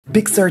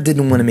Pixar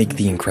didn't want to make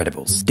The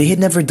Incredibles. They had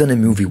never done a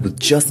movie with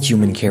just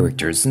human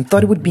characters and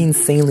thought it would be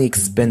insanely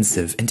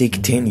expensive and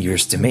take 10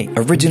 years to make.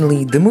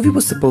 Originally, the movie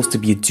was supposed to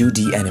be a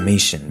 2D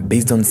animation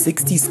based on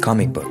 60s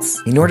comic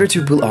books. In order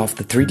to pull off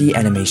the 3D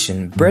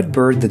animation, Brad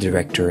Bird, the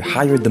director,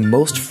 hired the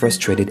most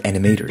frustrated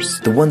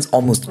animators, the ones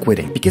almost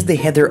quitting, because they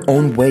had their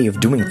own way of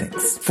doing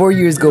things. 4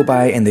 years go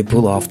by and they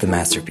pull off the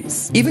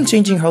masterpiece, even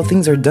changing how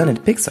things are done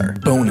at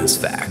Pixar. Bonus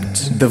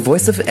fact: the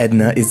voice of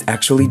Edna is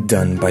actually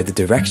done by the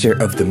director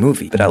of the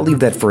movie, but I'll leave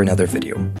that for another video.